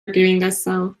doing this,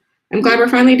 so I'm glad we're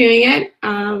finally doing it.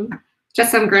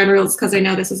 Just some ground rules because I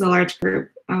know this is a large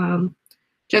group.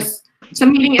 Just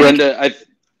some meeting. Brenda,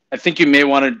 I think you may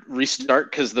want to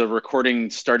restart because the recording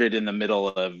started in the middle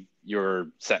of your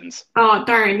sentence. Oh,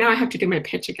 darn. Now I have to do my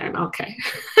pitch again. Okay.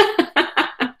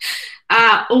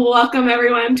 Welcome,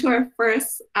 everyone, to our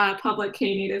first public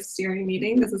Knative steering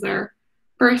meeting. This is our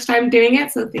first time doing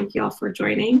it, so thank you all for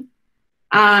joining.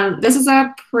 This is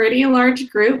a pretty large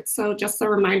group, so just a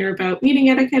reminder about meeting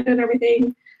etiquette and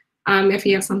everything. If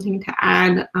you have something to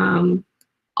add,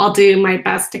 I'll do my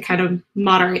best to kind of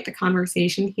moderate the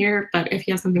conversation here, but if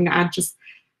you have something to add, just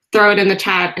throw it in the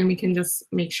chat and we can just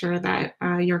make sure that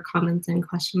your comments and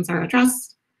questions are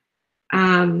addressed.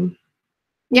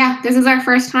 Yeah, this is our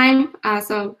first time,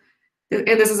 and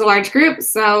this is a large group,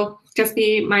 so just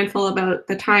be mindful about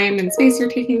the time and space you're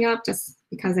taking up, just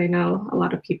because I know a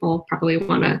lot of people probably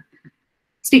want to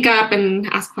speak up and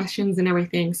ask questions and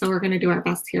everything, so we're going to do our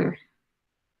best here.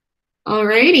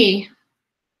 Alrighty.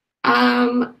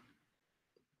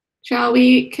 Shall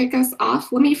we kick us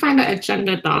off? Let me find the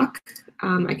agenda doc.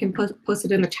 I can post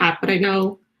it in the chat, but I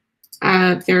know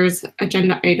there's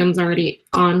agenda items already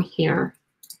on here.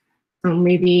 So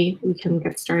maybe we can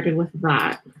get started with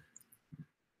that.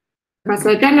 That's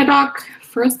the agenda doc.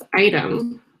 First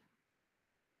item,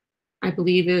 I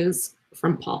believe, is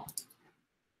from Paul.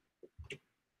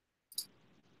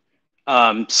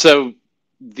 So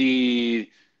the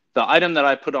item that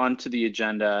I put onto the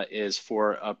agenda is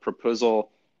for a proposal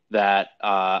that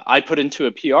I put into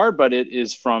a PR, but it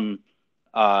is from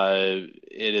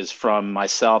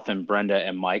myself and Brenda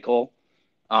and Michael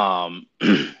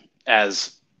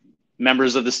as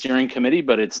members of the steering committee,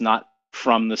 but it's not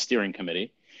from the steering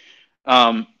committee.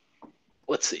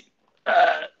 Let's see.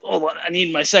 Hold on, I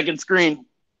need my second screen,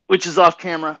 which is off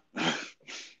camera.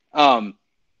 I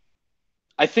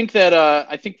think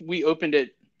we opened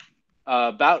it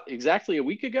about exactly a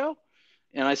week ago,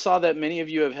 and I saw that many of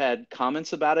you have had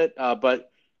comments about it,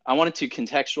 but I wanted to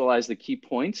contextualize the key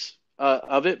points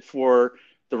of it for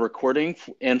the recording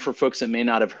and for folks that may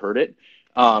not have heard it.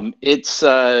 It's,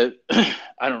 I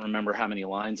don't remember how many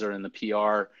lines are in the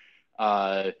PR,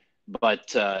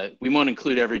 but we won't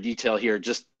include every detail here,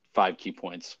 just 5 key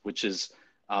points, which is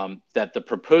that the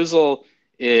proposal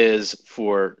is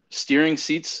for steering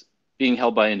seats being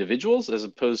held by individuals as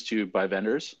opposed to by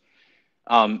vendors.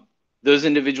 Those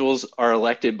individuals are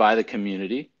elected by the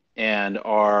community and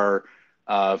are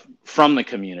from the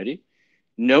community.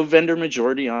 No vendor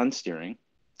majority on steering.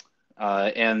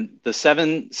 And the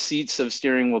 7 seats of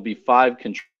steering will be 5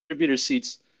 contributor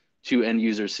seats, 2 end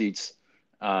user seats.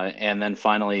 And then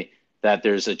finally, that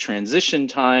there's a transition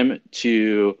time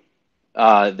to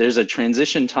this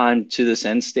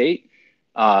end state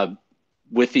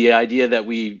with the idea that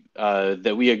we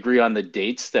agree on the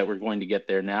dates that we're going to get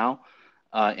there now.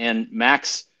 And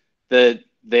Max, the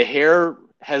hair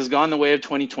has gone the way of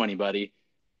 2020, buddy.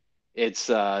 It's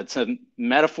a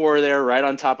metaphor there right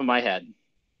on top of my head.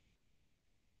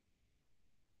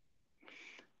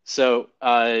 So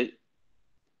I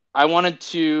wanted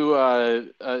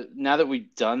to, now that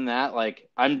we've done that, like,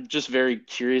 I'm just very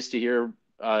curious to hear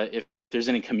if there's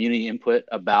any community input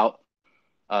about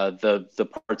the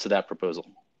parts of that proposal.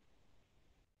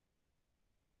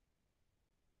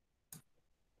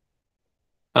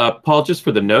 Paul, just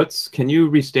for the notes, can you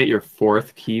restate your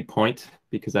 4th key point?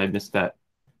 Because I missed that.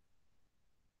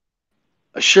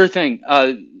 Sure thing.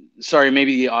 Sorry,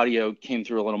 maybe the audio came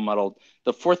through a little muddled.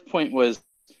 The 4th point was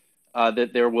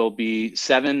that there will be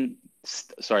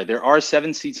there are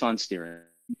 7 seats on steering,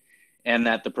 and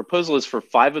that the proposal is for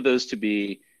 5 of those to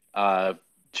be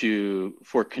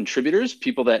for contributors,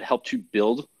 people that help to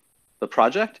build the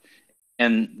project,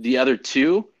 and the other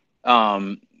 2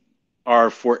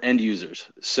 are for end users.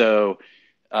 So,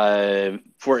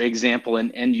 for example,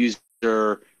 an end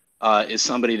user is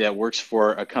somebody that works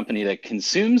for a company that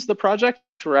consumes the project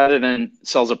rather than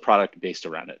sells a product based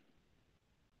around it.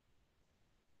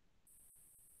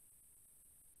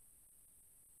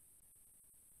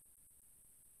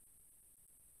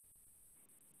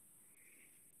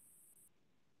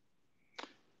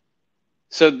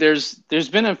 So there's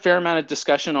been a fair amount of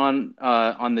discussion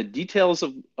on the details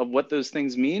of what those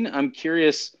things mean. I'm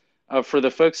curious for the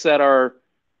folks that are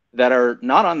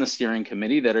not on the steering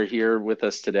committee that are here with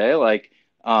us today, like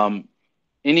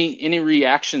any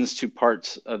reactions to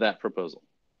parts of that proposal?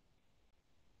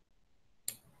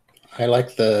 I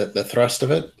like the thrust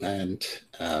of it, and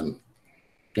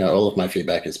all of my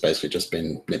feedback has basically just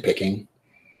been nitpicking,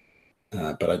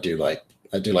 but I do like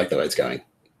the way it's going.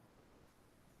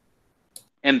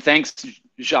 And thanks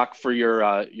Jacques, for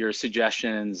your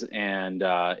suggestions and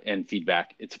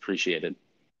feedback. It's appreciated.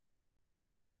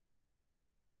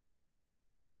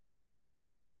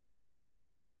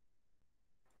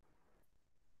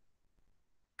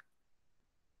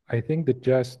 I think the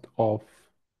gist of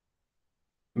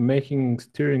making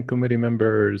steering committee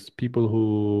members people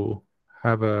who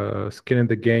have a skin in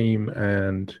the game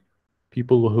and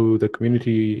people who the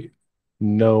community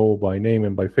know by name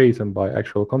and by face and by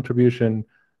actual contribution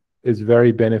is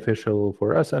very beneficial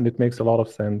for us, and it makes a lot of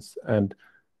sense. And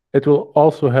it will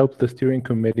also help the steering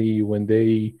committee when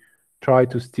they try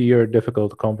to steer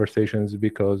difficult conversations,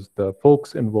 because the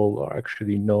folks involved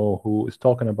actually know who is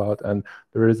talking about, and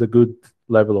there is a good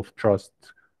level of trust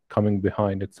coming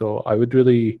behind it. So I would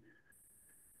really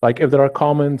like, if there are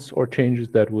comments or changes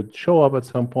that would show up at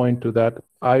some point to that,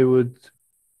 I would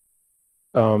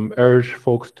urge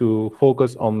folks to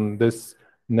focus on this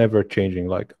never changing.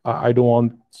 Like, I don't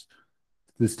want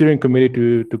the steering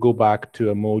committee to go back to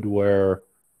a mode where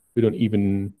we don't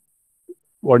even,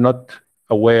 we're not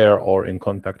aware or in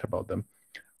contact about them.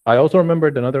 I also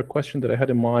remembered another question that I had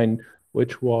in mind,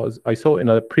 which was, I saw in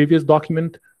a previous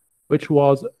document, which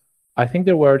was, I think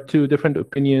there were two different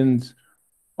opinions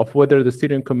of whether the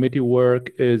steering committee work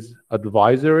is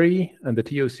advisory and the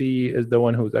TOC is the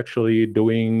one who's actually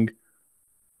doing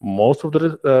most of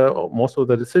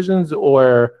the decisions,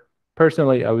 or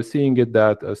personally, I was seeing it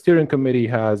that a steering committee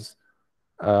has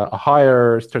a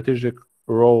higher strategic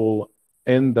role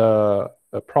in the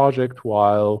project,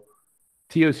 while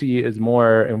TOC is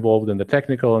more involved in the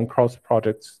technical and cross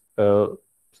projects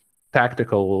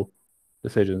tactical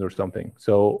decisions or something.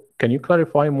 So can you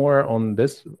clarify more on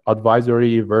this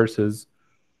advisory versus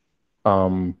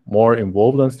more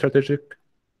involved in strategic?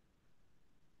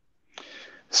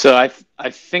 So I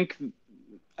think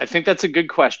that's a good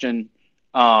question.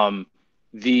 And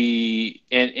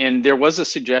there was a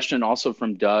suggestion also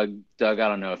from Doug. Doug, I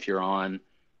don't know if you're on,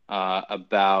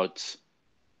 about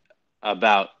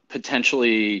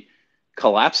potentially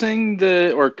collapsing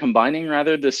or combining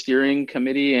rather the steering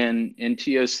committee and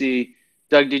TOC.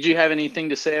 Doug, did you have anything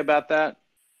to say about that?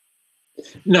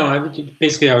 No, I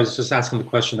was just asking the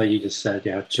question that you just said.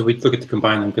 Yeah, should we look at to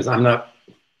combine them? Because I'm not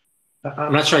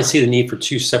sure I see the need for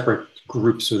two separate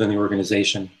groups within the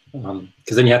organization.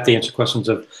 Because then you have to answer questions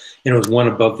of, is one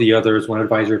above the other, is one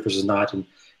advisory versus not, and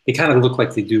they kind of look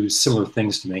like they do similar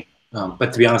things to me.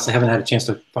 But to be honest, I haven't had a chance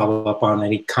to follow up on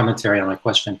any commentary on my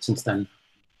question since then.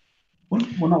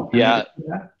 One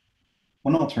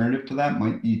alternative to that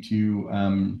might be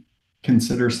to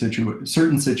consider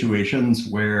certain situations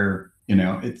where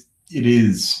it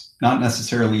is not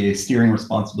necessarily a steering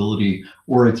responsibility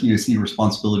or a TOC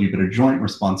responsibility, but a joint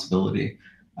responsibility.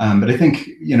 But I think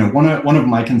one of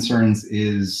my concerns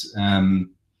is that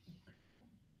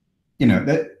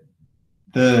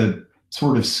the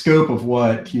sort of scope of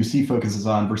what TOC focuses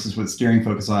on versus what steering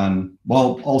focuses on,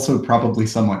 while also probably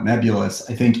somewhat nebulous,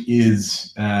 I think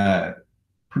is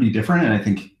pretty different, and I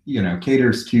think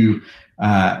caters to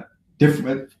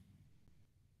different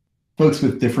folks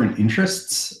with different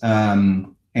interests,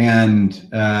 so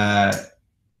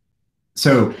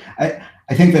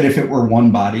I think that if it were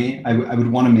one body, I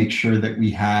would want to make sure that we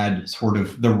had sort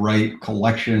of the right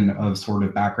collection of sort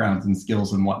of backgrounds and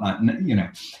skills and whatnot.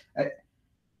 And,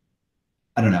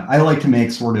 I don't know. I like to make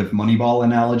sort of Moneyball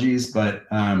analogies, but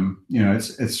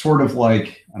it's sort of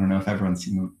like, I don't know if everyone's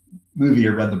seen the movie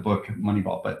or read the book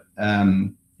Moneyball, but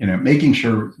making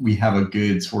sure we have a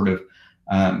good sort of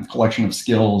collection of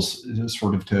skills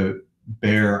sort of to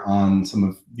bear on some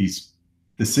of these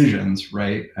decisions,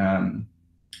 right?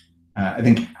 I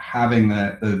think having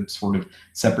the sort of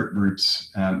separate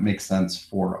groups makes sense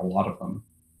for a lot of them.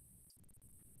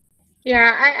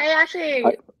 Yeah, I actually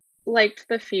liked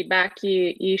the feedback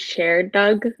you shared,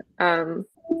 Doug.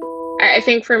 I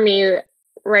think for me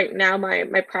right now,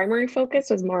 my primary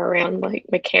focus is more around like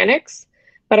mechanics,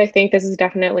 but I think this is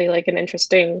definitely like an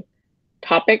interesting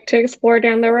topic to explore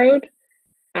down the road.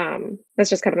 That's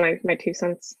just kind of my 2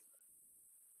 cents.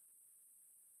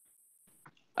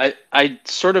 I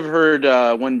sort of heard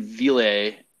one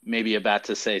Ville maybe about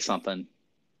to say something.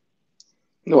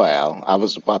 Well, I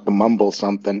was about to mumble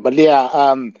something, but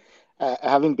yeah,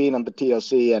 having been on the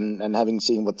TOC and having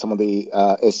seen what some of the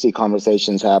SC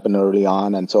conversations happen early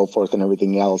on and so forth and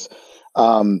everything else,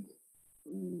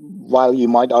 while you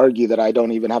might argue that I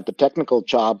don't even have the technical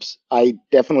chops, I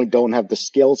definitely don't have the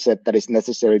skill set that is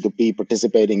necessary to be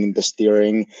participating in the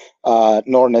steering,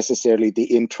 nor necessarily the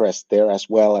interest there as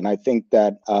well. And I think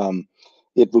that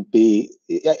it would be,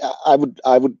 I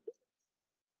would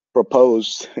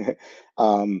propose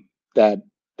that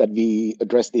that we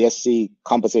address the SC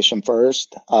composition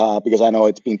first, because I know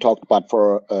it's been talked about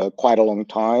for quite a long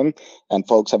time, and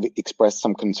folks have expressed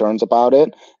some concerns about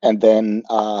it. And then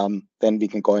we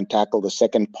can go and tackle the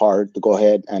second part to go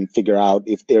ahead and figure out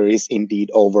if there is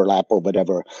indeed overlap or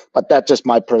whatever. But that's just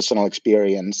my personal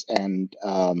experience, and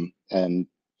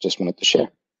just wanted to share.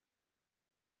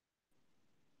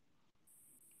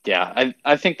 Yeah,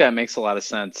 I think that makes a lot of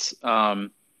sense.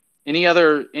 Any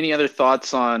other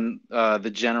thoughts on the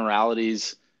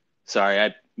generalities? Sorry,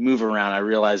 I move around. I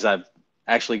realize I've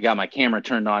actually got my camera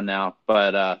turned on now,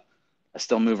 but I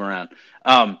still move around.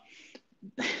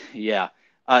 Yeah.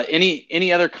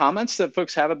 Any other comments that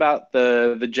folks have about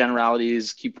the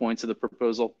generalities, key points of the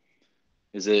proposal?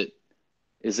 Is it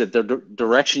the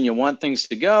direction you want things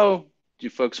to go? Do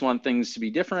folks want things to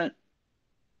be different?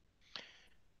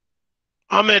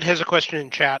 Ahmed has a question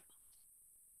in chat.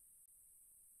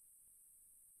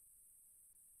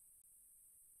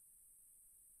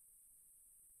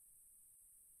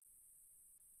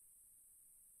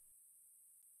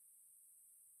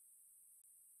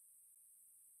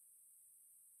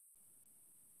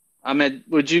 Ahmed,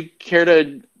 would you care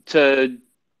to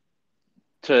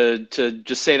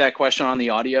just say that question on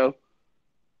the audio?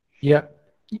 Yeah.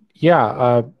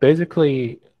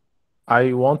 Basically,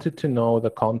 I wanted to know the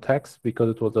context because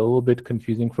it was a little bit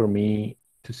confusing for me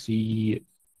to see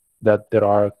that there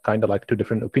are kind of like two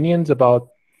different opinions about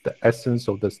the essence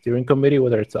of the steering committee,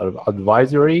 whether it's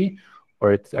advisory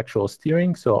or it's actual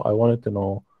steering. So I wanted to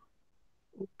know,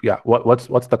 yeah,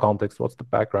 what's the context? What's the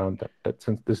background that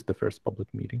since this is the first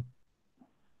public meeting?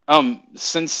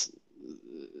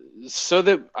 So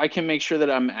that I can make sure that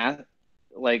I'm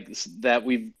that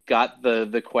we've got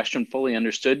the question fully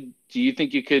understood. Do you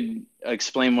think you could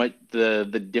explain what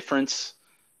the difference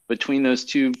between those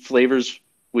two flavors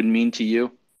would mean to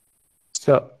you?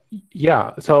 So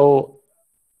yeah, so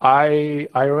I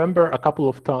remember a couple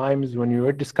of times when you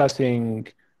were discussing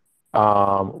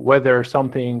whether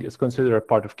something is considered a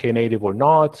part of Knative or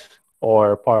not,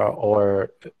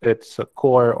 or it's a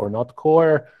core or not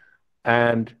core.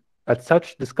 And at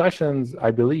such discussions,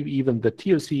 I believe even the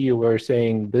TOC were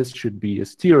saying this should be a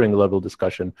steering level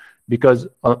discussion, because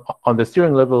on the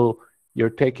steering level, you're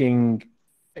taking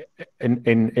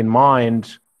in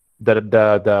mind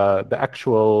the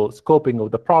actual scoping of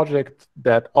the project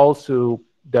that also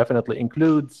definitely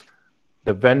includes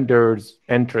the vendor's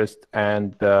interest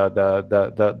and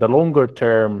the longer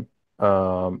term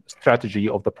strategy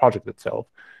of the project itself.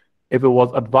 If it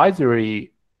was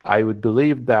advisory, I would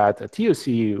believe that a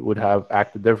TOC would have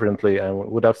acted differently and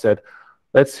would have said,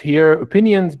 let's hear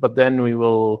opinions, but then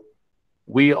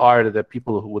we are the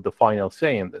people who with the final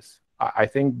say in this. I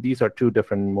think these are two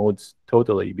different modes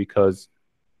totally, because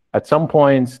at some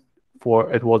points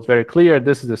it was very clear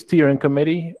this is a steering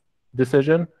committee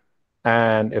decision.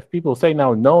 And if people say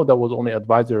now, no, that was only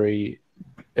advisory,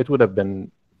 it would have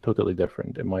been totally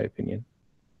different, in my opinion.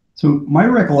 So my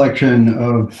recollection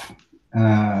of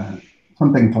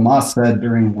something Tomas said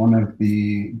during one of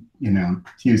the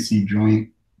TOC joint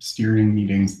steering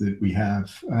meetings that we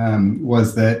have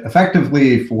was that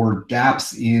effectively for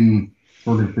gaps in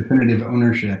sort of definitive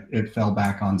ownership, it fell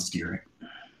back on steering.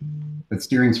 That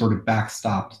steering sort of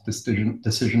backstopped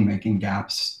decision-making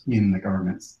gaps in the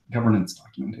governance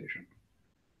documentation.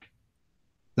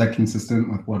 Is that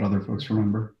consistent with what other folks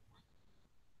remember?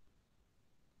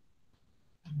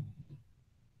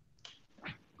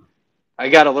 I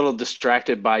got a little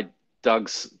distracted by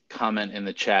Doug's comment in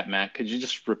the chat, Matt. Could you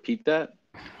just repeat that?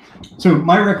 So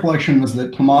my recollection was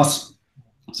that Tomas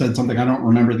said something, I don't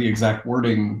remember the exact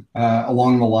wording,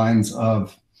 along the lines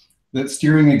of that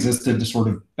steering existed to sort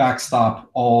of backstop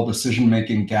all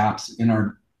decision-making gaps in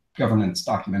our governance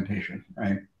documentation,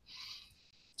 right?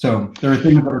 So there are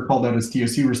things that are called out as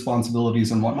TOC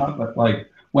responsibilities and whatnot, but like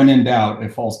when in doubt,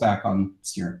 it falls back on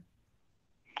steering.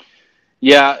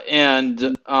 Yeah,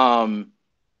 and I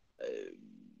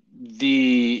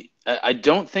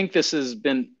don't think this has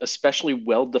been especially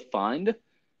well defined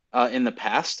in the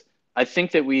past. I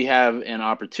think that we have an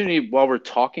opportunity while we're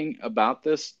talking about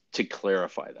this to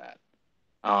clarify that.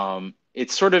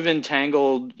 It's sort of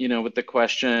entangled, with the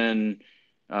question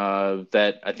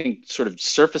that I think sort of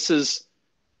surfaces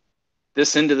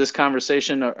this into this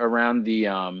conversation around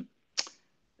the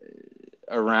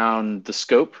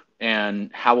scope and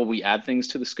how will we add things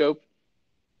to the scope.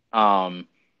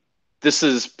 This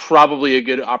is probably a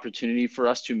good opportunity for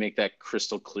us to make that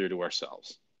crystal clear to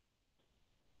ourselves.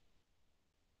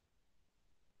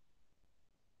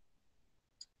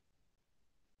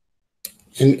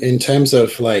 In terms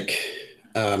of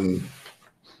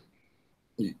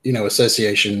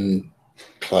association,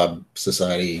 club,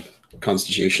 society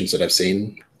constitutions that I've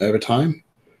seen over time.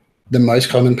 The most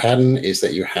common pattern is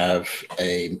that you have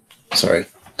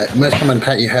most common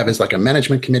pattern you have is like a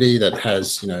management committee that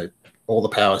has, all the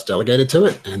powers delegated to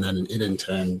it, and then it in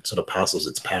turn sort of parcels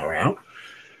its power out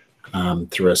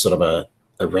through a sort of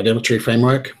a regulatory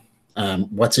framework.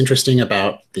 What's interesting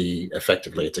about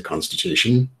effectively it's a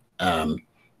constitution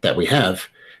that we have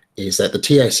is that the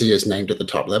TAC is named at the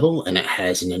top level and it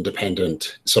has an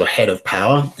independent sort of head of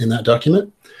power in that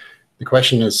document. The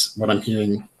question is what I'm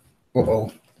hearing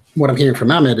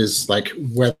from Ahmed is like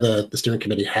whether the steering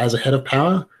committee has a head of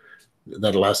power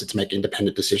that allows it to make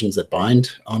independent decisions that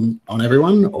bind on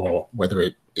everyone, or whether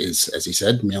it is, as he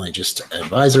said, merely just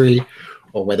advisory,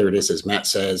 or whether it is, as Matt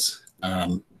says,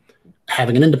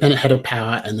 having an independent head of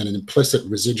power and then an implicit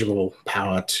residual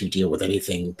power to deal with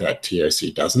anything that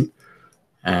TOC doesn't.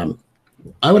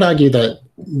 I would argue that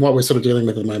what we're sort of dealing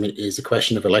with at the moment is a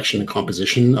question of election and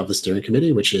composition of the steering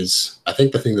committee, which is, I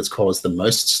think, the thing that's caused the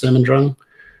most stem and drung.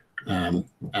 And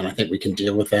I think we can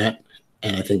deal with that.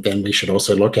 And I think then we should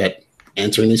also look at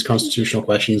answering these constitutional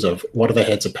questions of what are the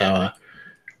heads of power?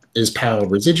 Is power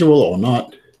residual or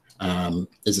not?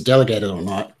 Is it delegated or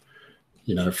not?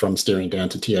 From steering down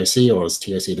to TOC, or is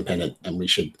TOC dependent? And we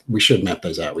should map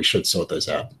those out. We should sort those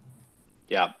out.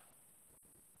 Yeah.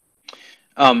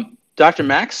 Dr.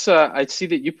 Max, I see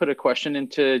that you put a question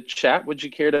into chat. Would you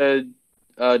care to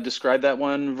describe that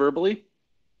one verbally?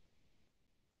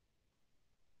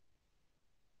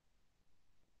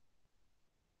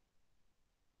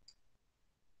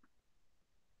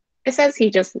 It says he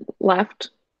just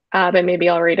left, but maybe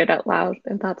I'll read it out loud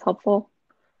if that's helpful.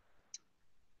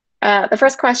 The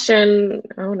first question,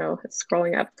 oh no, it's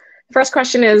scrolling up. The first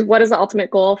question is, what is the ultimate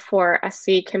goal for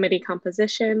SC committee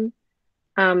composition?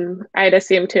 I'd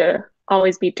assume to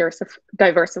always be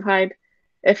diversified.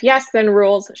 If yes, then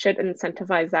rules should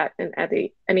incentivize that in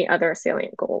any other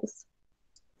salient goals.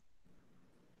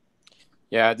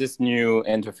 Yeah, this new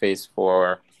interface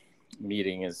for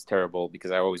meeting is terrible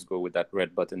because I always go with that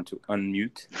red button to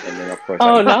unmute, and then of course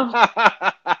no.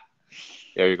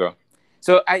 There you go.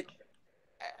 So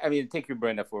I mean, thank you,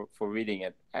 Brenda, for reading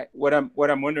it. What I'm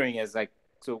wondering is like,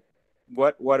 so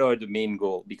what are the main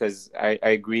goals? Because I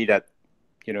agree that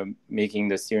making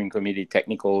the steering committee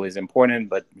technical is important,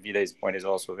 but Viday's point is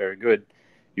also very good.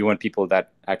 You want people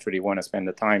that actually want to spend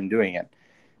the time doing it.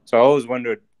 So I always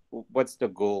wondered, what's the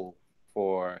goal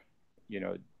for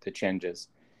the changes?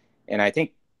 And I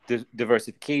think the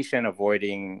diversification,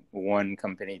 avoiding one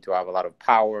company to have a lot of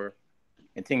power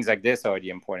and things like this are the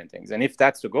important things. And if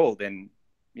that's the goal, then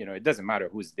it doesn't matter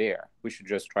who's there. We should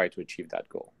just try to achieve that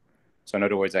goal. So in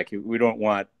other words, like we don't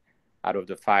want out of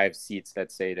the 5 seats,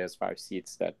 let's say there's 5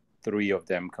 seats, that 3 of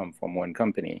them come from one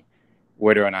company.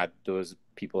 Whether or not those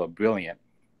people are brilliant,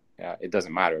 it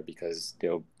doesn't matter because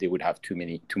they would have too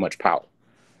much power,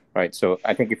 right? So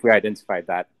I think if we identify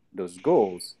those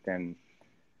goals, then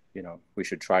we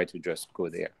should try to just go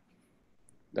there.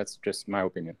 That's just my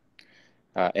opinion.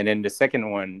 And then the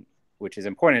second one, which is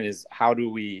important, is how do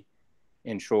we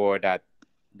ensure that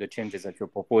the changes that you're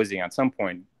proposing at some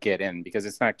point get in, because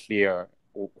it's not clear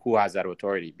who has that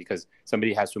authority, because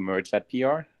somebody has to merge that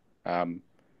PR.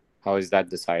 How is that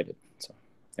decided? So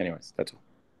anyways, that's all.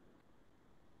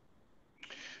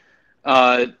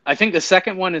 I think the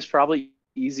second one is probably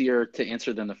easier to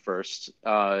answer than the first,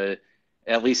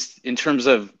 at least in terms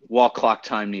of wall clock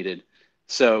time needed.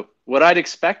 So what I'd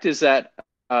expect is that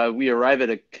we arrive at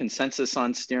a consensus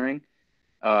on steering,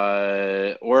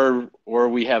 or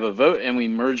we have a vote and we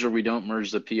merge or we don't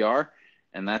merge the PR,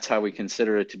 and that's how we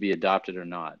consider it to be adopted or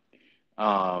not.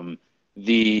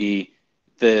 The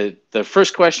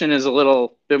first question is a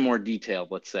little bit more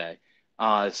detailed, let's say.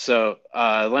 So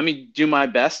let me do my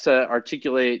best to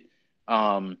articulate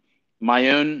my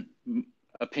own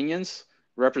opinions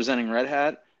representing Red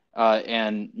Hat,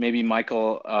 and maybe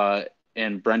Michael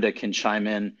and Brenda can chime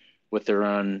in with their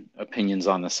own opinions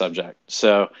on the subject.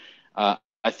 So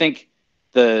I think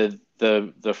the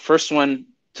first one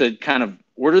to kind of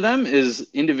order them is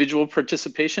individual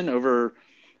participation over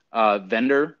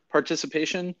vendor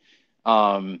participation,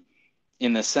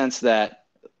 in the sense that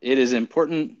it is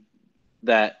important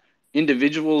that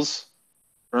individuals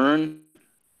earn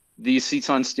these seats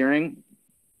on steering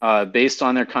based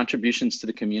on their contributions to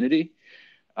the community.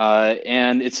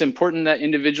 And it's important that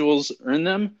individuals earn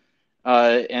them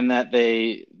and that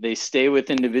they stay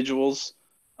with individuals,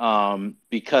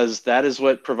 because that is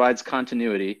what provides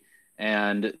continuity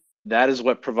and that is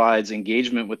what provides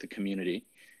engagement with the community.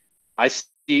 I see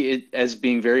it as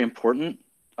being very important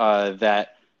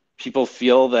that people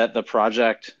feel that the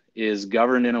project is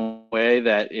governed in a way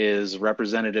that is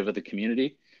representative of the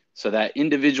community, So that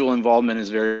individual involvement is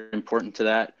very important to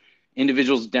that.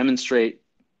 Individuals demonstrate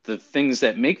the things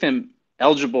that make them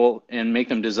eligible and make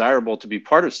them desirable to be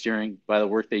part of steering by the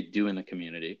work they do in the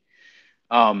community.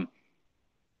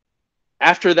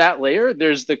 After that layer,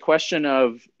 there's the question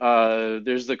of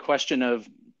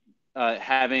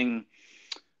having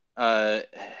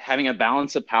a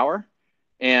balance of power,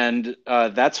 and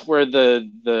that's where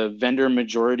the vendor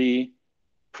majority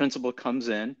principle comes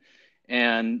in.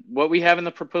 And what we have in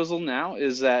the proposal now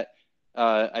is that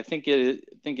I think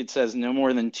it says no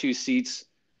more than 2 seats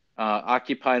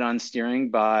occupied on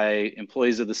steering by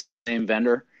employees of the same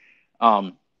vendor,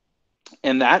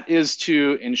 and that is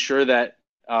to ensure that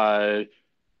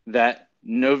that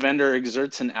no vendor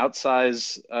exerts an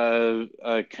outsized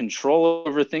control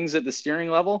over things at the steering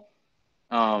level,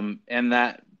 and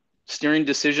that steering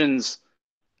decisions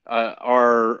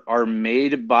are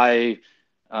made by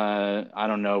I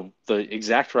don't know the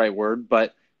exact right word,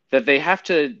 but that they have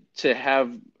to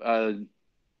have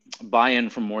buy-in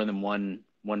from more than one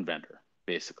vendor,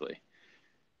 basically.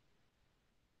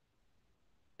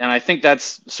 And I think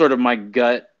that's sort of my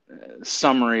gut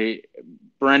summary.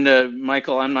 Brenda,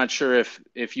 Michael, I'm not sure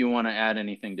if you want to add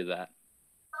anything to that.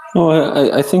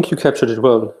 No, I think you captured it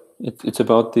well. It's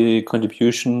about the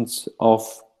contributions of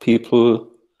people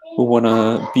who want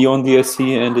to be on the SC,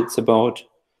 and it's about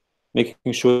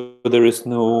making sure there is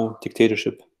no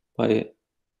dictatorship by a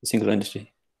single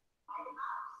entity.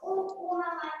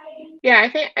 Yeah,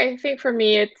 I think for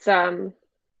me it's a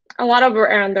lot of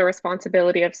around the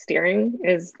responsibility of steering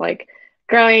is like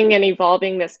growing and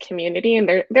evolving this community,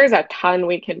 and there's a ton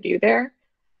we can do there.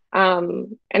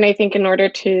 And I think in order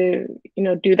to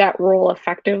do that role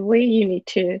effectively, you need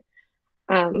to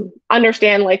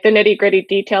understand like the nitty-gritty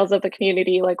details of the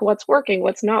community, like what's working,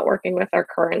 what's not working with our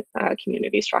current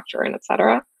community structure, and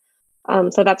etc.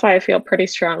 So that's why I feel pretty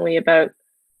strongly about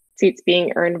seats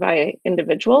being earned by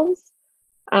individuals.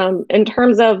 In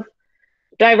terms of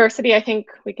diversity, I think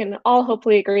we can all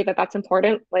hopefully agree that that's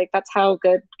important. Like that's how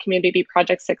good community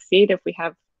projects succeed, if we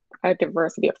have a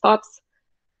diversity of thoughts.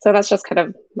 So that's just kind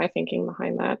of my thinking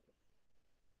behind that.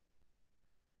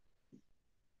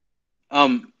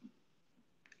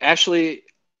 Ashley,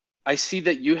 I see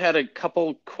that you had a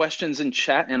couple questions in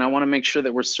chat, and I want to make sure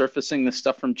that we're surfacing the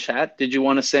stuff from chat. Did you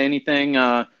want to say anything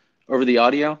over the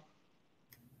audio?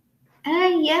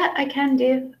 Yeah, I can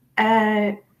do.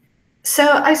 So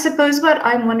I suppose what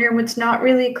I'm wondering, what's not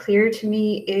really clear to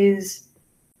me is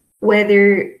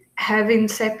whether having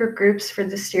separate groups for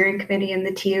the steering committee and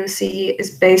the TOC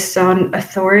is based on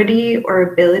authority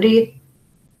or ability.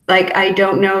 Like, I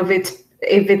don't know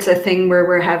if it's a thing where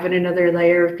we're having another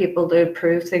layer of people to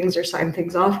approve things or sign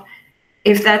things off.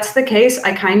 If that's the case,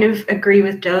 I kind of agree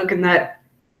with Doug in that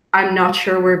I'm not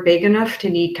sure we're big enough to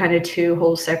need kind of 2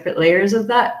 whole separate layers of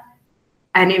that.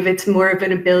 And if it's more of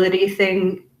an ability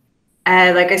thing,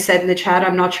 like I said in the chat,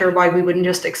 I'm not sure why we wouldn't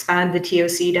just expand the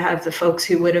TOC to have the folks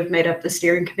who would have made up the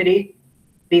steering committee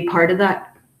be part of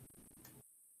that.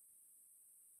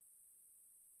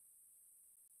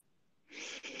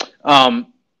 Not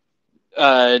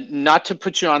to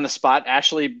put you on the spot,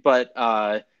 Ashley, but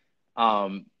so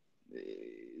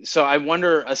I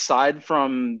wonder, aside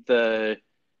from the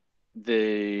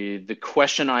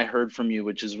question I heard from you,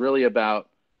 which is really about,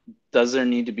 does there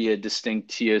need to be a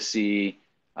distinct TOC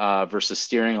versus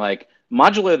steering, like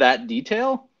modular that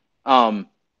detail, how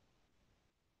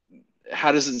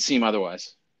does it seem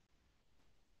otherwise?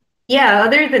 Yeah,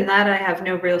 other than that, I have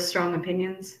no real strong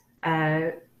opinions.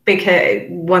 Because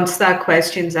once that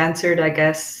question's answered, I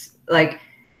guess, like,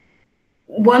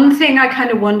 one thing I kind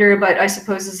of wonder about, I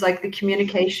suppose, is like the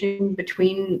communication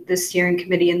between the steering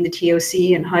committee and the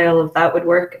TOC and how all of that would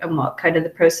work and what kind of the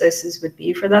processes would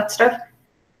be for that stuff.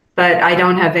 But I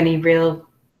don't have any real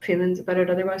feelings about it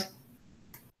otherwise.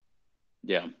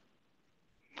 Yeah.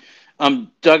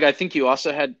 Doug, I think you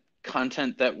also had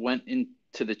content that went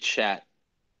into the chat.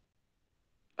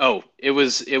 Oh, it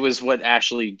was what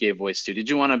Ashley gave voice to. Did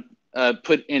you want to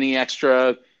put any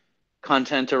extra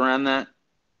content around that?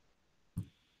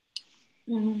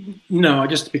 No,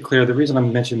 just to be clear, the reason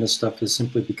I'm mentioning this stuff is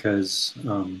simply because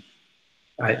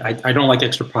I don't like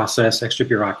extra process, extra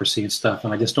bureaucracy and stuff,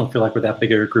 and I just don't feel like we're that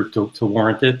big of a group to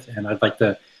warrant it. And I'd like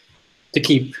to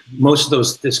keep most of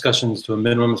those discussions to a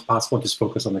minimum as possible and just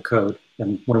focus on the code.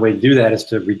 And one way to do that is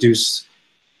to reduce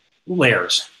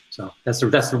layers. So that's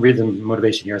the reason,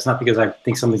 motivation here. It's not because I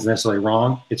think something's necessarily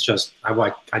wrong. It's just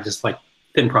I just like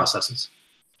thin processes.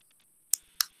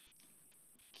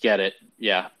 Get it?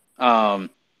 Yeah.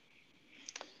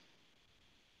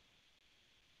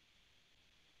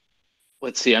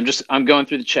 Let's see. I'm going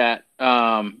through the chat.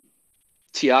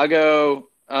 Tiago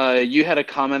you had a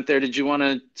comment there. Did you want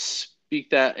to speak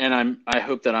that? And I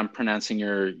hope that I'm pronouncing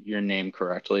your name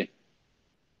correctly.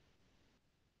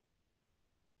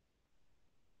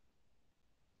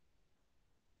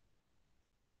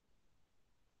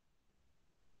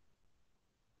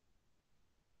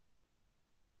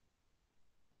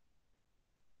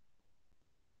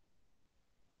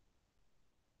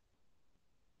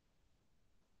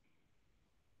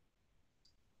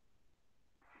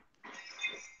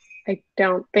 I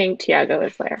don't think Tiago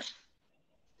is there.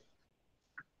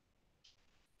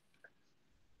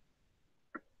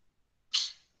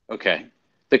 Okay.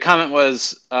 The comment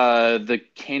was the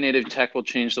Knative tech will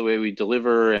change the way we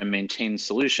deliver and maintain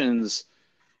solutions.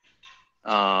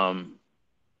 I'm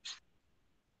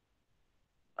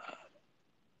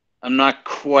not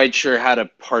quite sure how to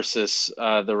parse this,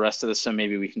 the rest of this, so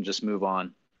maybe we can just move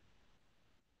on.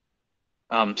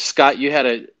 Scott, you had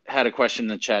a question in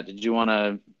the chat. Did you want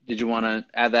to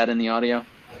add that in the audio?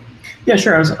 Yeah,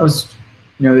 sure. I was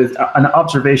you know, an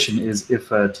observation is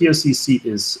if a TOC seat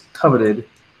is coveted,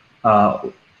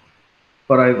 but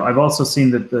I've also seen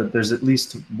that there's at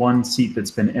least one seat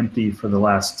that's been empty for the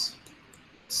last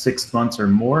 6 months or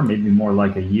more, maybe more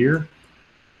like a year.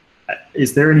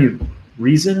 Is there any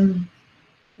reason?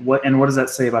 What does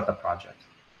that say about the project?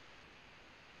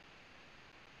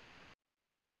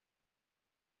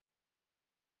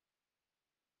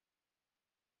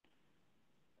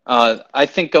 I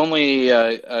think only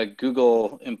a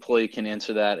Google employee can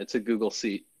answer that. It's a Google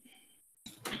seat.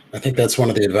 I think that's one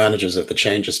of the advantages of the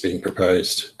changes being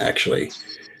proposed, actually,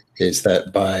 is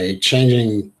that by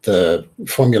changing the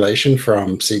formulation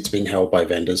from seats being held by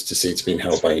vendors to seats being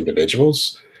held by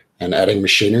individuals and adding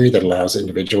machinery that allows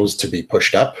individuals to be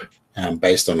pushed up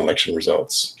based on election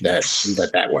results,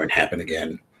 that won't happen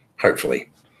again, hopefully.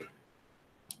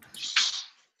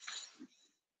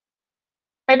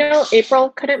 I know April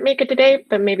couldn't make it today,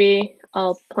 but maybe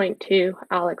I'll point to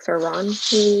Alex or Ron who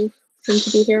seem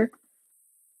to be here.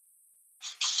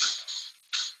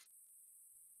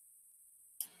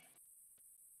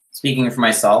 Speaking for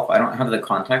myself, I don't have the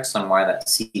context on why that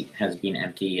seat has been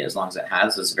empty as long as it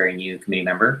has as a very new committee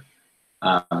member.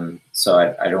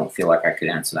 So I don't feel like I could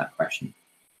answer that question.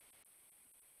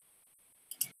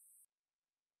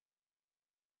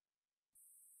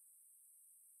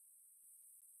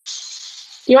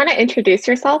 Do you want to introduce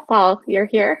yourself while you're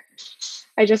here?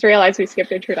 I just realized we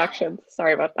skipped introductions.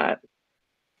 Sorry about that.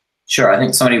 Sure, I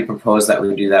think somebody proposed that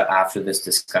we do that after this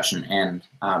discussion end,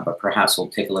 but perhaps we'll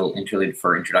take a little interlude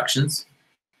for introductions.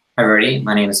 Hi everybody,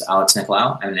 my name is Alex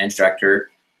Nicolau. I'm an Eng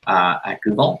director at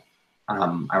Google.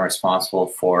 I'm responsible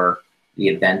for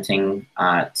the eventing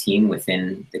team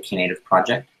within the Knative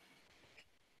project.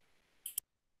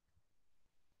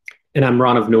 And I'm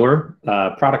Ron of Noor,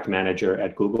 product manager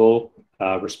at Google,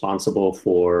 responsible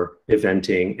for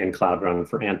eventing and Cloud Run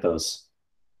for Anthos.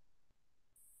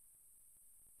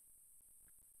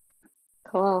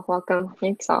 Cool, welcome.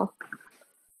 Thanks all.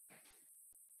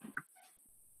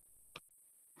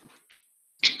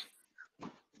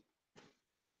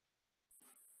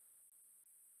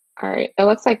 All right, it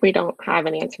looks like we don't have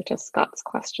an answer to Scott's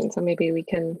question, so maybe we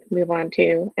can move on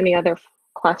to any other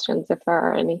questions if there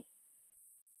are any.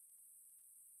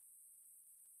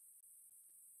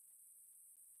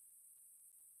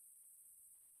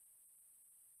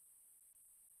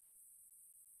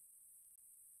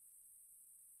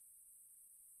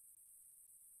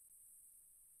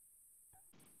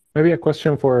 Maybe a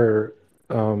question for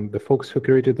the folks who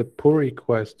created the pull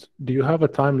request. Do you have a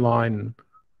timeline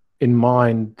in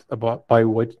mind about by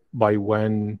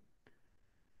when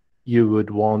you would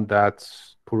want that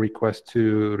pull request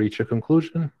to reach a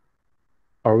conclusion?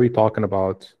 Are we talking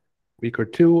about a week or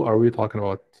two? Are we talking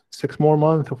about 6 more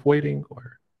months of waiting?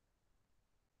 Or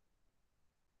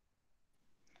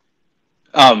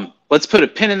let's put a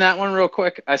pin in that one real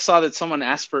quick. I saw that someone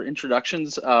asked for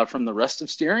introductions from the rest of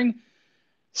steering.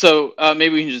 So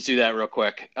maybe we can just do that real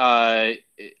quick.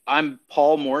 I'm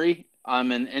Paul Morey.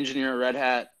 I'm an engineer at Red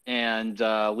Hat and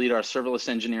lead our serverless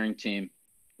engineering team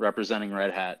representing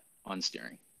Red Hat on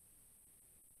steering.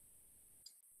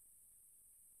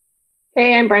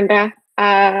 Hey, I'm Brenda.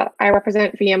 I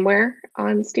represent VMware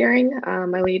on steering. I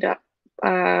lead up,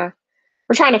 we're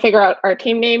trying to figure out our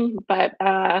team name, but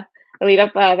I lead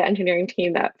up the engineering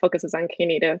team that focuses on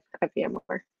Knative at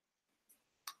VMware.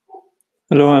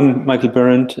 Hello, I'm Michael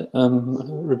Berendt,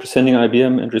 representing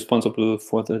IBM and responsible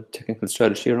for the technical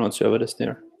strategy around serverless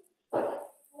there.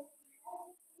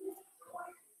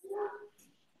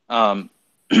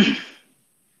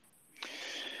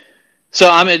 So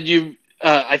Ahmed,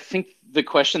 I think the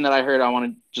question that I heard, I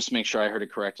want to just make sure I heard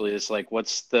it correctly, is like,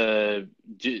 what's the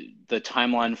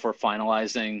timeline for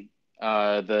finalizing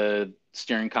the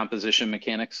steering composition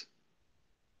mechanics?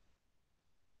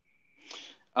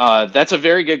 That's a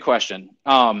very good question.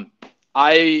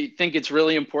 I think it's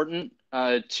really important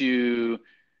to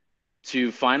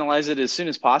finalize it as soon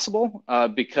as possible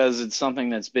because it's something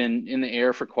that's been in the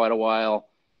air for quite a while.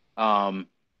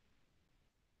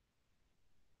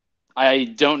 I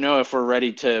don't know if we're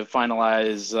ready to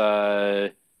finalize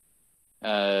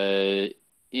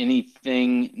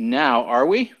anything now, are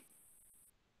we?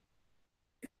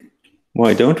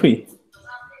 Why don't we?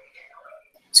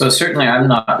 So certainly I'm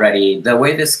not ready. The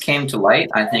way this came to light,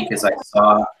 I think, is I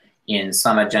saw in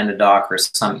some agenda doc or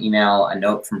some email a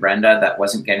note from Brenda that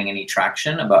wasn't getting any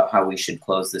traction about how we should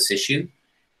close this issue.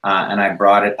 And I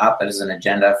brought it up as an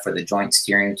agenda for the joint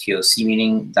steering TOC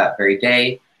meeting that very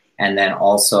day, and then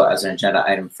also as an agenda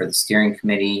item for the steering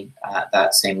committee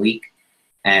that same week.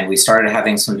 And we started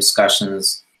having some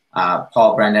discussions.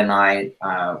 Paul, Brenda, and I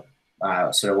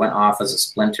sort of went off as a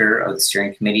splinter of the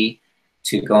steering committee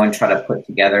to go and try to put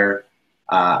together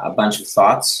a bunch of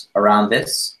thoughts around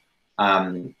this.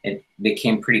 It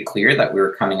became pretty clear that we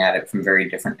were coming at it from very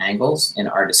different angles in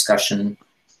our discussion.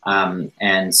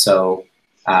 And so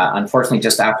unfortunately,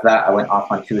 just after that, I went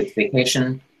off on 2 weeks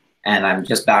vacation, and I'm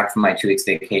just back from my 2 weeks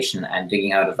vacation and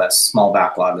digging out of a small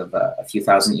backlog of a few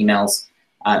thousand emails.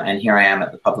 And here I am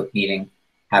at the public meeting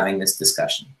having this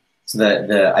discussion.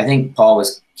 So I think Paul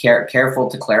was careful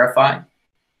to clarify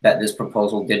that this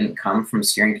proposal didn't come from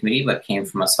steering committee, but came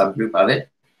from a subgroup of it.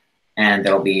 And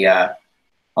there'll be, I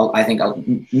think, a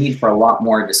need for a lot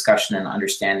more discussion and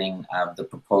understanding of the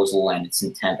proposal and its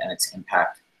intent and its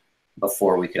impact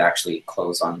before we could actually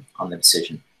close on the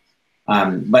decision.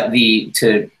 But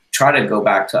to try to go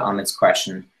back to Amit's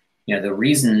question, the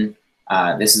reason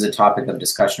this is a topic of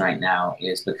discussion right now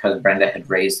is because Brenda had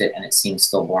raised it and it seemed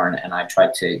stillborn, and I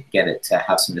tried to get it to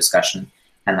have some discussion,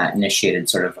 and that initiated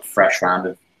sort of a fresh round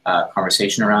of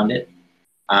conversation around it.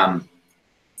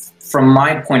 From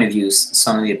my point of view,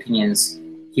 some of the opinions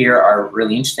here are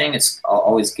really interesting. It's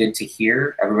always good to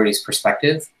hear everybody's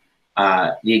perspective.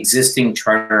 The existing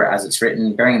charter as it's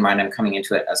written, bearing in mind I'm coming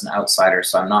into it as an outsider,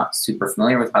 so I'm not super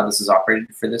familiar with how this has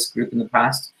operated for this group in the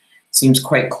past, seems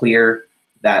quite clear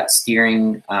that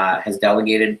steering has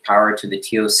delegated power to the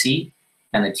TOC,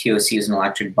 and the TOC is an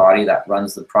elected body that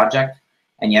runs the project.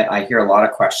 And yet I hear a lot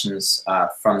of questions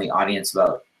from the audience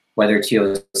about whether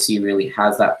TOC really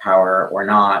has that power or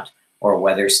not, or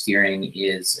whether steering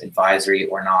is advisory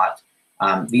or not.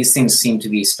 These things seem to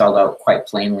be spelled out quite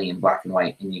plainly in black and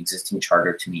white in the existing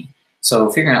charter to me.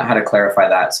 So figuring out how to clarify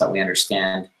that so that we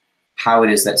understand how it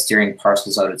is that steering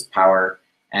parcels out its power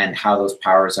and how those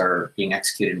powers are being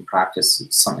executed in practice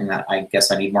is something that I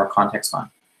guess I need more context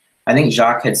on. I think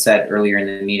Jacques had said earlier in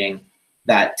the meeting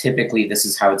that typically this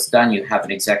is how it's done. You have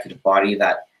an executive body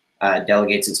that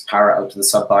delegates its power out to the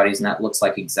sub-bodies, and that looks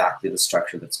like exactly the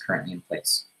structure that's currently in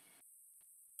place.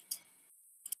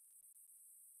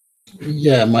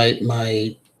 Yeah,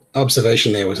 my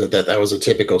observation there was that was a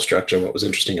typical structure. What was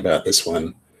interesting about this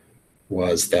one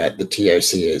was that the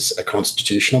TOC is a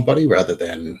constitutional body rather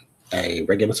than a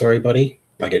regulatory body.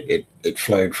 Like it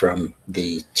flowed from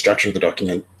the structure of the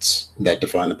documents that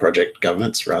define the project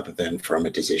governance rather than from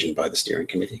a decision by the steering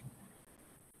committee.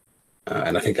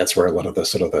 And I think that's where a lot of the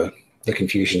sort of the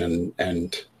confusion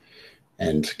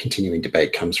and continuing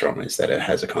debate comes from, is that it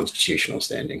has a constitutional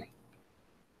standing.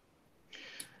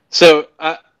 So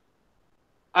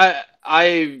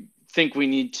I think we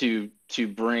need to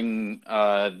bring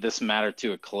this matter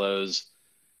to a close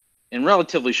in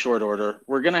relatively short order.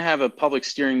 We're going to have a public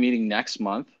steering meeting next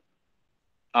month.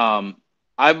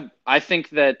 I think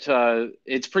that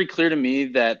it's pretty clear to me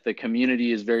that the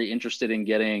community is very interested in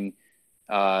getting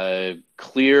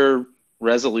clear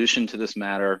resolution to this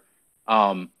matter.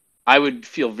 I would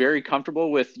feel very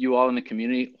comfortable with you all in the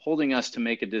community holding us to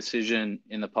make a decision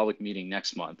in the public meeting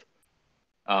next month.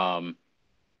 How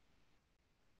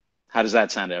does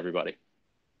that sound to everybody?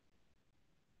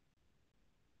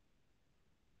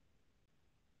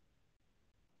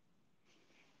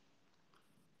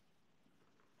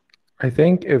 I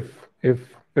think if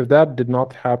that did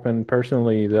not happen,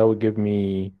 personally, that would give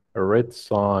me a red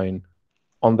sign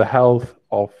on the health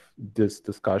of this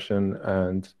discussion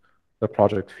and the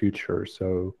project future.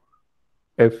 So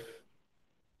if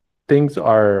things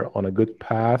are on a good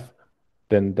path,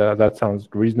 then that sounds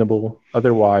reasonable.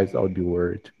 Otherwise, I would be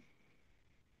worried.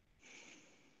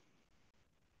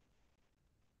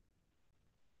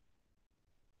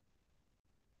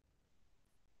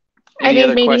 I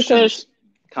think maybe so.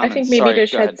 I think maybe to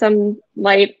shed some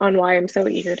light on why I'm so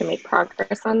eager to make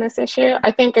progress on this issue.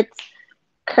 I think it's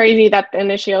crazy that the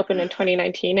initiative opened in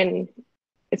 2019 and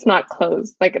it's not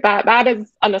closed. Like that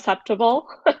is unacceptable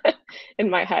in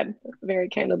my head, very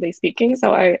candidly speaking.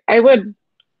 So I would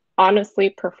honestly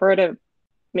prefer to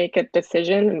make a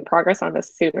decision and progress on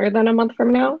this sooner than a month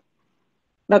from now.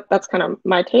 That's kind of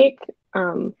my take.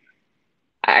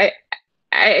 I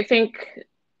think,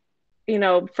 you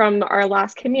know, from our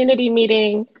last community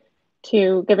meeting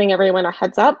to giving everyone a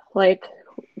heads up, like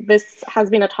this has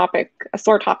been a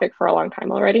sore topic for a long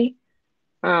time already.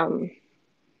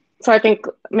 So I think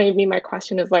maybe my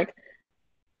question is like,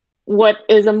 what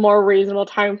is a more reasonable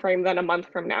time frame than a month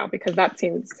from now? Because that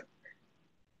seems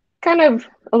kind of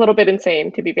a little bit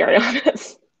insane, to be very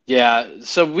honest. Yeah,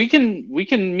 so we can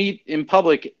meet in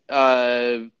public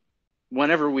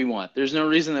whenever we want. There's no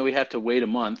reason that we have to wait a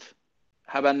month.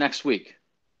 How about next week?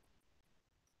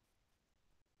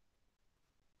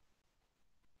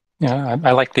 Yeah,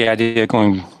 I like the idea of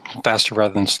going faster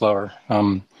rather than slower.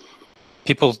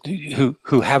 People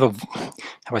who have a,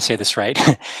 how do I say this right?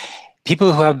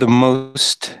 People who have the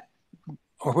most,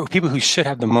 or people who should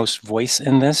have the most voice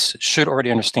in this should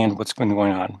already understand what's been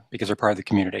going on because they're part of the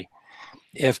community.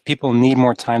 If people need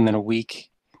more time than a week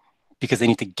because they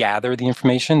need to gather the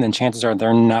information, then chances are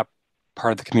they're not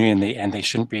part of the community and they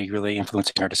shouldn't be really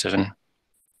influencing our decision.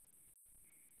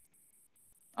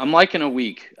 I'm liking a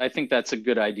week. I think that's a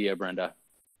good idea, Brenda.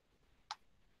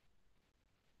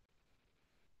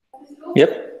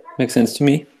 Yep, makes sense to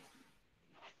me.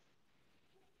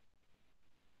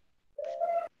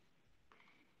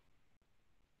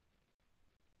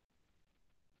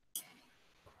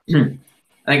 I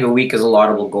think a week is a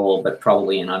laudable goal, but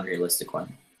probably an unrealistic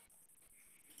one.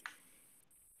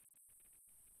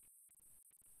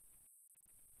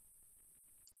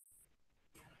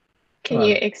 Can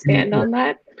you expand on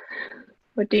that?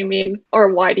 What do you mean? Or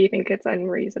why do you think it's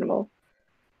unreasonable?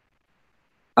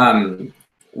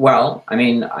 Well, I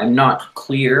mean, I'm not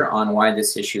clear on why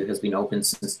this issue has been open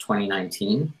since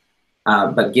 2019.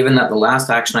 But given that the last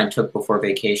action I took before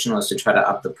vacation was to try to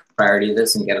up the priority of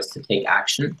this and get us to take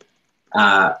action,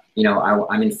 you know,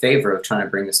 I'm in favor of trying to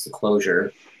bring this to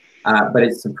closure. But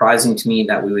it's surprising to me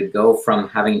that we would go from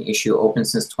having an issue open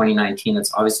since 2019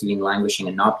 that's obviously been languishing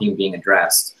and not being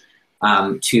addressed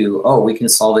to, oh, we can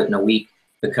solve it in a week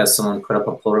because someone put up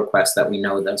a pull request that we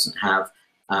know doesn't have,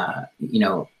 you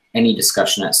know, any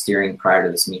discussion at steering prior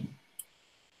to this meeting.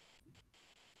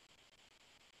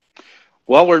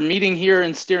 Well, we're meeting here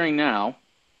in steering now.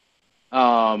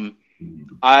 I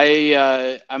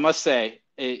must say,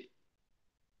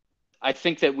 I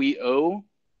think that we owe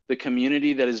the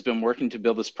community that has been working to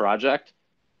build this project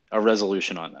a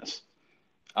resolution on this.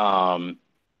 Paul,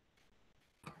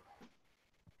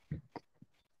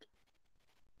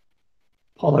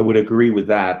 I would agree with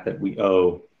that we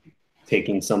owe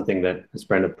taking something that, as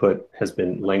Brenda put, has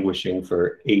been languishing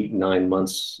for 8-9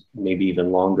 months, maybe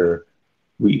even longer.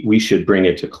 We should bring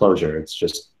it to closure. It's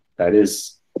just, that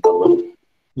is a little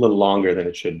longer than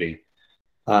it should be.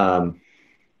 I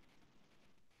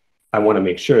want to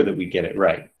make sure that we get it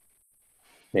right.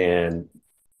 And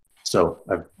so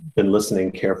I've been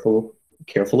listening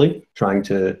carefully, trying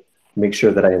to make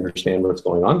sure that I understand what's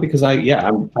going on, because I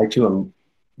too am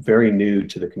very new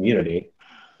to the community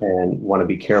and want to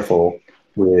be careful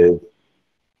with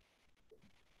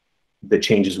the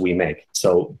changes we make.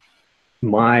 So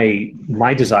my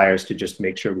desire is to just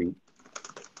make sure we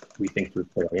think through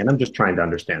clearly, and I'm just trying to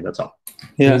understand. That's all.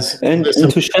 Yes, and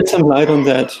to shed some light on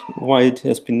that, why it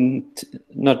has been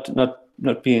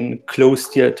not being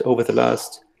closed yet over the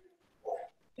last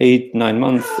 8-9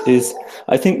 months is,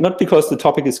 I think, not because the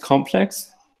topic is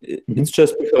complex. It's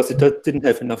just because it didn't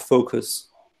have enough focus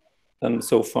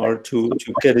so far to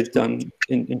get it done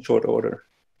in short order.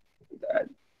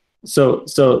 So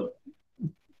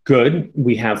good.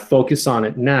 We have focus on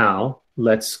it now.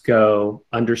 Let's go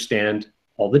understand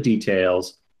all the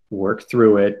details, work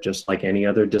through it just like any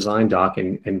other design doc,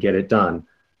 and get it done.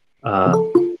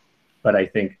 But I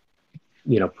think,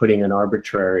 you know, putting an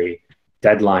arbitrary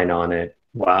deadline on it,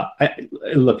 well,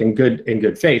 look, in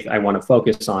good faith, I want to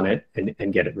focus on it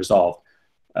and get it resolved.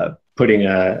 Putting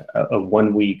a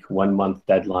 1 week, 1 month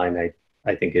deadline,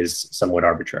 I think is somewhat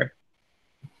arbitrary.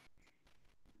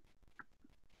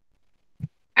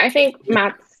 I think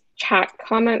Matt's chat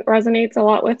comment resonates a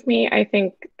lot with me. I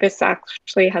think this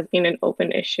actually has been an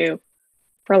open issue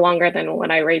for longer than when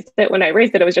I raised it. When I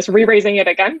raised it, it was just re-raising it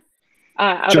again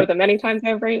out of the many times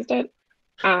I've raised it.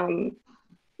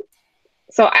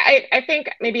 So I think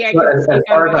maybe I Well, can as speak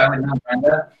far on as I would know,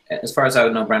 Brenda, as far as I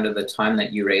would know, Brenda, the time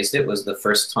that you raised it was the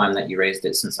first time that you raised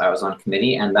it since I was on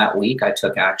committee. And that week I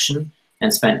took action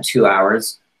and spent 2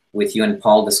 hours with you and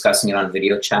Paul discussing it on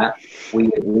video chat. We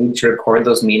would need to record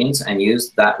those meetings and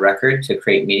use that record to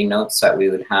create meeting notes that we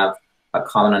would have a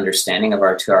common understanding of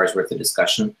our 2 hours worth of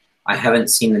discussion. I haven't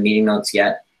seen the meeting notes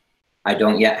yet. I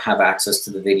don't yet have access to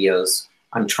the videos.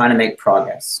 I'm trying to make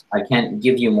progress. I can't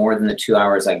give you more than the 2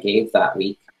 hours I gave that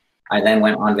week. I then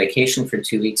went on vacation for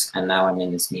 2 weeks and now I'm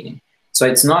in this meeting. So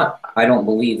it's not, I don't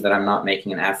believe that I'm not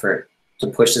making an effort to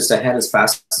push this ahead as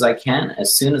fast as I can.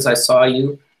 As soon as I saw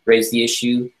you raise the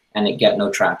issue and it get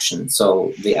no traction.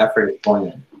 So the effort is going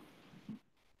in.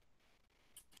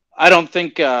 I don't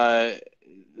think,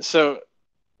 so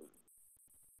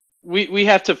we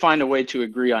have to find a way to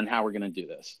agree on how we're going to do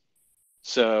this.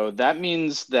 So that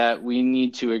means that we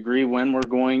need to agree when we're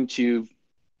going to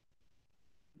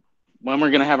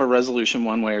have a resolution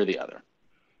one way or the other.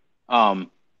 I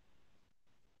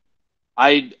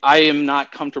am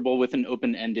not comfortable with an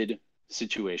open-ended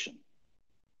situation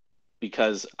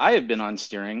because I have been on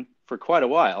steering for quite a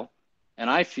while and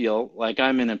I feel like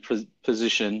I'm in a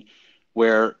position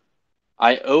where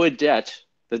I owe a debt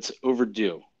that's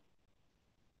overdue.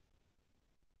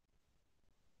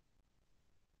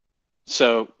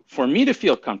 So for me to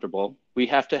feel comfortable, we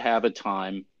have to have a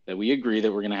time that we agree that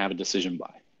we're going to have a decision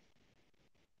by.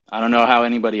 I don't know how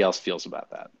anybody else feels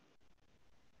about that.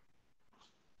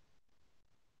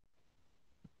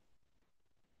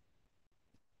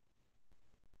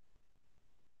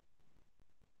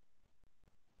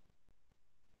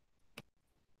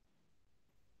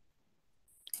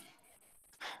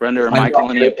 Brenda or Michael,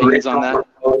 any opinions on that?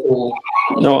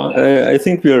 No, I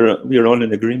think we are all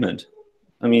in agreement.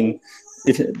 I mean,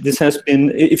 this has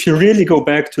been, if you really go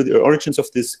back to the origins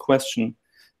of this question,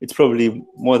 it's probably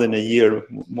more than a year,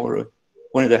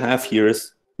 1.5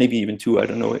 years, maybe even 2, I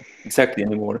don't know exactly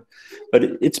anymore. But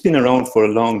it's been around for a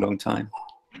long, long time.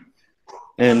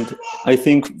 And I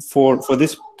think for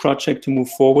this project to move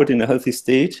forward in a healthy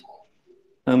state,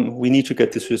 we need to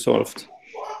get this resolved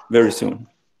very soon.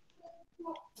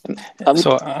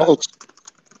 So,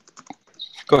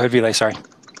 go ahead, Vilay, sorry.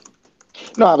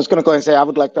 No, I was going to go and say I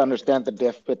would like to understand the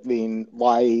diff between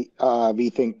why we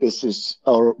think this is,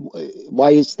 or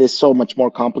why is this so much more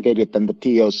complicated than the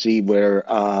TOC, where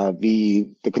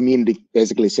the community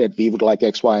basically said we would like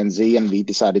X, Y, and Z, and we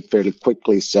decided fairly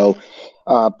quickly. So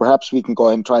perhaps we can go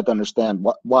ahead and try to understand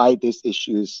why this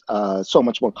issue is so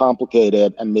much more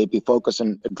complicated, and maybe focus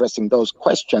on addressing those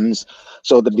questions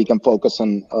so that we can focus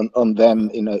on them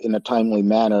in a timely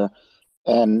manner.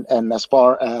 And as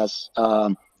far as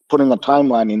putting a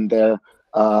timeline in there,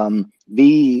 I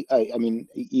mean,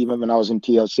 even when I was in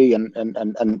TOC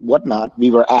and whatnot, we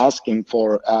were asking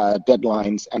for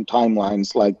deadlines and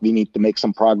timelines, like we need to make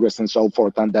some progress and so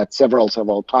forth on that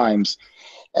several times.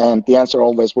 And the answer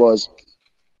always was,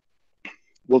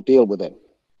 we'll deal with it.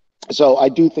 So I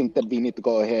do think that we need to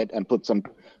go ahead and put some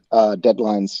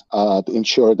deadlines to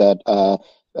ensure that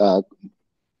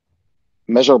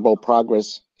measurable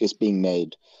progress is being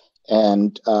made.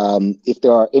 And if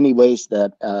there are any ways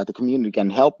that the community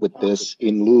can help with this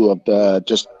in lieu of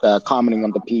just commenting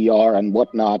on the PR and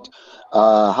whatnot,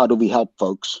 how do we help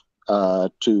folks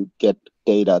to get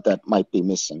data that might be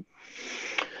missing?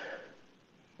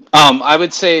 I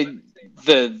would say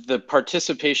the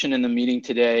participation in the meeting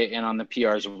today and on the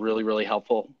PR is really, really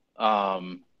helpful.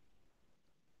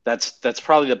 That's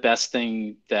probably the best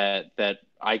thing that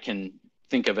I can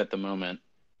think of at the moment.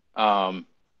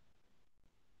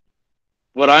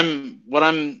 What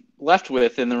I'm left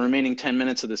with in the remaining 10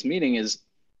 minutes of this meeting is,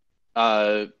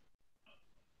 when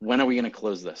are we going to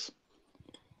close this?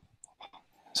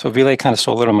 So Vilay kind of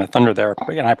stole a little of my thunder there,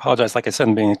 and I apologize. Like I said in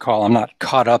the beginning of the call, I'm not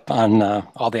caught up on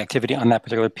all the activity on that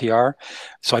particular PR,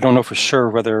 so I don't know for sure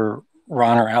whether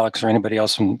Ron or Alex or anybody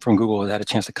else from Google has had a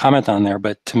chance to comment on there.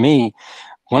 But to me,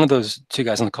 one of those two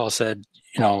guys on the call said,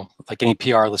 you know, like any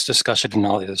PR, let's discuss it and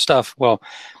all the other stuff. Well,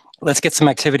 let's get some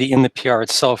activity in the PR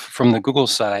itself from the Google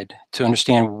side to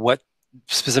understand what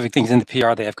specific things in the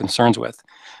PR they have concerns with,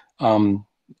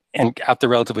 and out there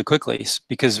relatively quickly.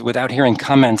 Because without hearing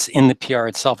comments in the PR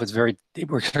itself, it's we're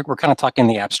kind of talking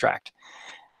the abstract,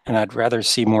 and I'd rather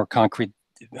see more concrete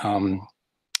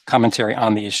commentary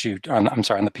on the issue. On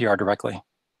the PR directly.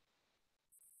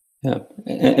 Yeah,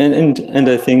 and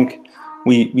I think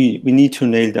we need to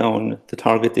nail down the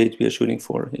target date we are shooting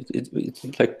for.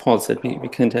 It's like Paul said, we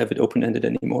can't have it open-ended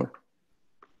anymore.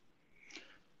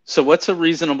 So what's a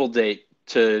reasonable date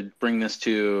to bring this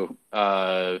to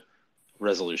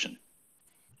resolution?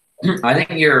 I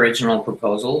think your original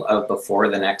proposal of before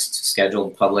the next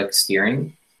scheduled public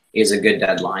steering is a good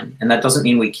deadline. And that doesn't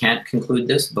mean we can't conclude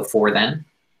this before then,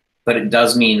 but it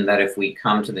does mean that if we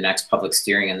come to the next public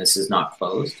steering and this is not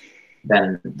closed,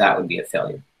 then that would be a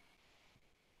failure.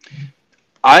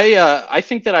 I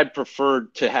think that I'd prefer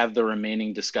to have the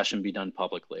remaining discussion be done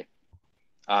publicly.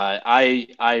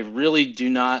 I really do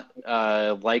not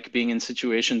like being in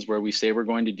situations where we say we're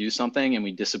going to do something and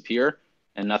we disappear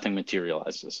and nothing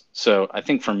materializes. So I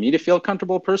think for me to feel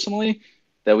comfortable personally,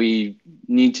 that we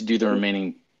need to do the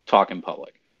remaining talk in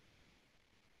public.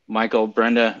 Michael,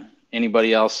 Brenda,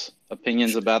 anybody else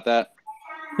opinions about that?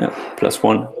 Yeah,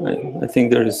 +1. I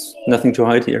think there is nothing to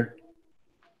hide here.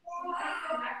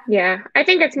 Yeah, I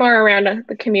think it's more around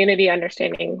the community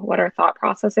understanding what our thought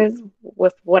process is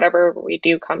with whatever we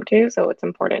do come to. So it's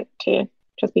important to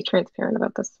just be transparent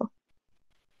about this.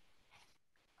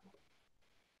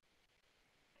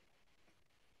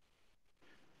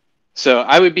 So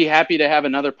I would be happy to have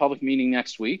another public meeting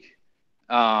next week.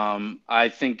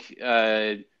 I think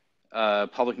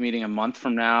public meeting a month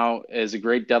from now is a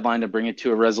great deadline to bring it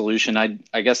to a resolution.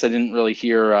 I guess I didn't really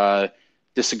hear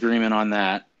disagreement on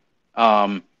that.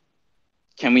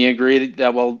 Can we agree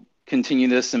that we'll continue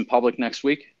this in public next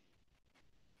week?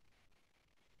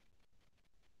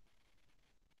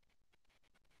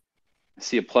 I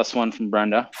see a +1 from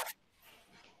Brenda.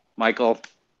 Michael,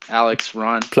 Alex,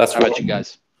 Ron, how about you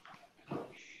guys?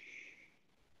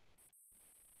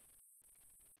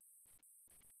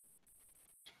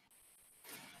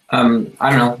 I don't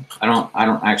know. I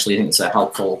don't actually think it's a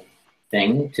helpful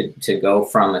thing to go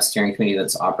from a steering committee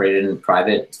that's operated in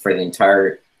private for the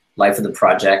entire life of the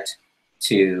project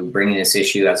to bringing this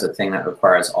issue as a thing that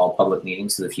requires all public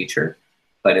meetings to the future.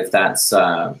 But if that's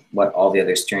what all the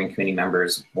other steering committee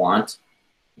members want,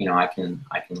 you know, I can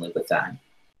live with that.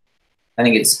 I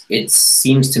think it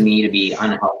seems to me to be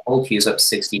unhelpful to use up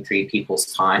 63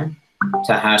 people's time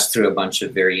to hash through a bunch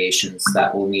of variations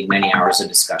that will need many hours of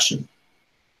discussion.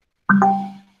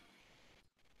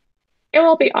 It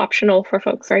will be optional for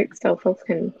folks, right? So folks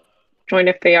can join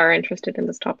if they are interested in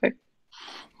this topic.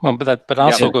 Well, but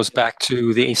also goes back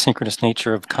to the asynchronous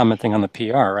nature of commenting on the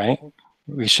PR, right?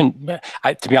 We shouldn't.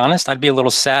 To be honest, I'd be a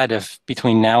little sad if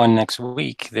between now and next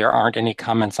week there aren't any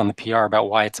comments on the PR about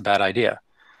why it's a bad idea,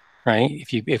 right?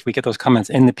 If we get those comments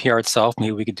in the PR itself,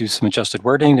 maybe we could do some adjusted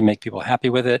wording to make people happy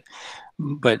with it.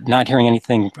 But not hearing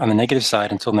anything on the negative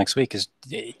side until next week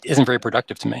isn't very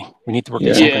productive to me. We need to work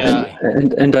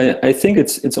asynchronously. And I think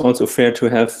it's also fair to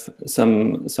have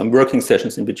some working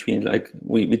sessions in between. Like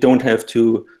we don't have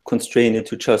to constrain it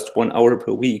to just 1 hour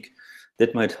per week.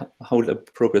 That might hold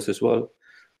up progress as well.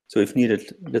 So if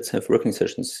needed, let's have working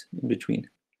sessions in between.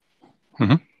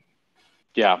 Mm-hmm.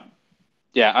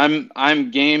 Yeah, I'm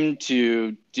game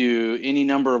to do any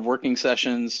number of working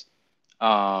sessions,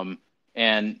 and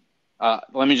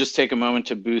let me just take a moment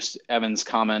to boost Evan's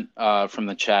comment from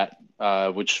the chat,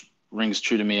 which rings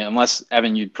true to me. Unless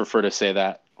Evan, you'd prefer to say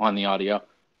that on the audio.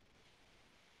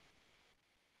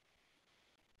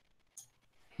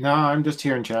 No, I'm just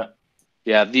here in chat.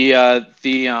 Yeah,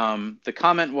 the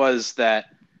comment was that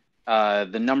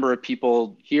the number of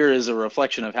people here is a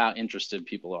reflection of how interested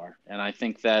people are, and I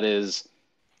think that is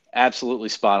absolutely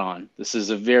spot on. This is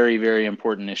a very, very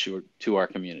important issue to our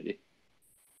community.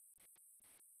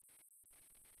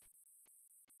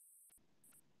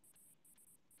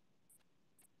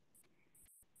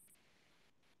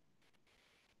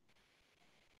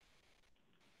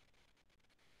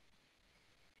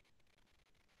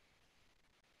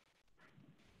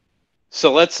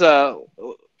 So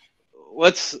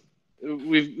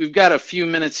we've got a few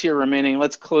minutes here remaining.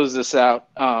 Let's close this out.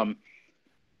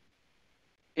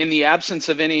 In the absence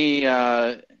of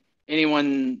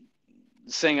anyone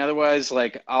saying otherwise,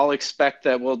 like I'll expect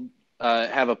that we'll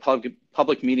have a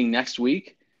public meeting next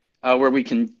week where we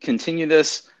can continue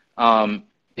this.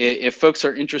 If folks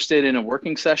are interested in a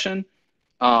working session,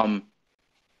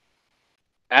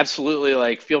 absolutely,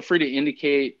 like feel free to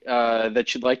indicate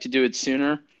that you'd like to do it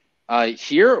sooner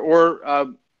here,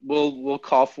 or we'll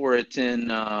call for it in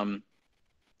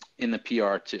the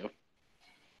PR too.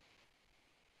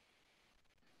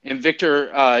 And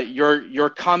Victor, your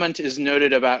comment is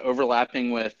noted about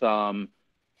overlapping with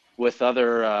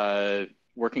other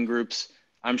working groups.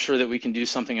 I'm sure that we can do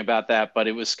something about that, but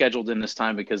it was scheduled in this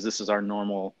time because this is our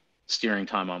normal steering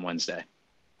time on Wednesday.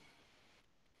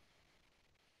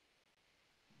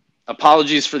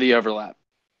 Apologies for the overlap.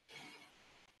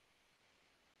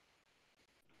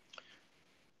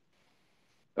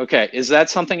 Okay, is that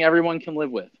something everyone can live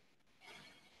with?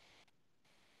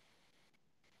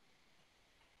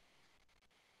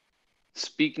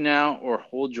 Speak now or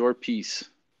hold your peace.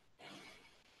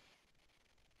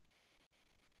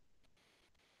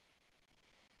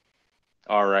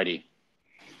 Alrighty.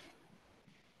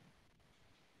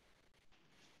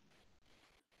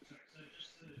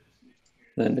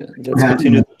 Then let's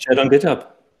continue the chat on GitHub.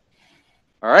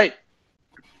 All right.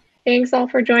 Thanks all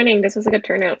for joining. This was a good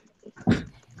turnout.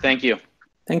 Thank you.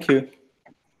 Thank you.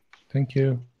 Thank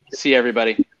you. See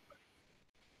everybody.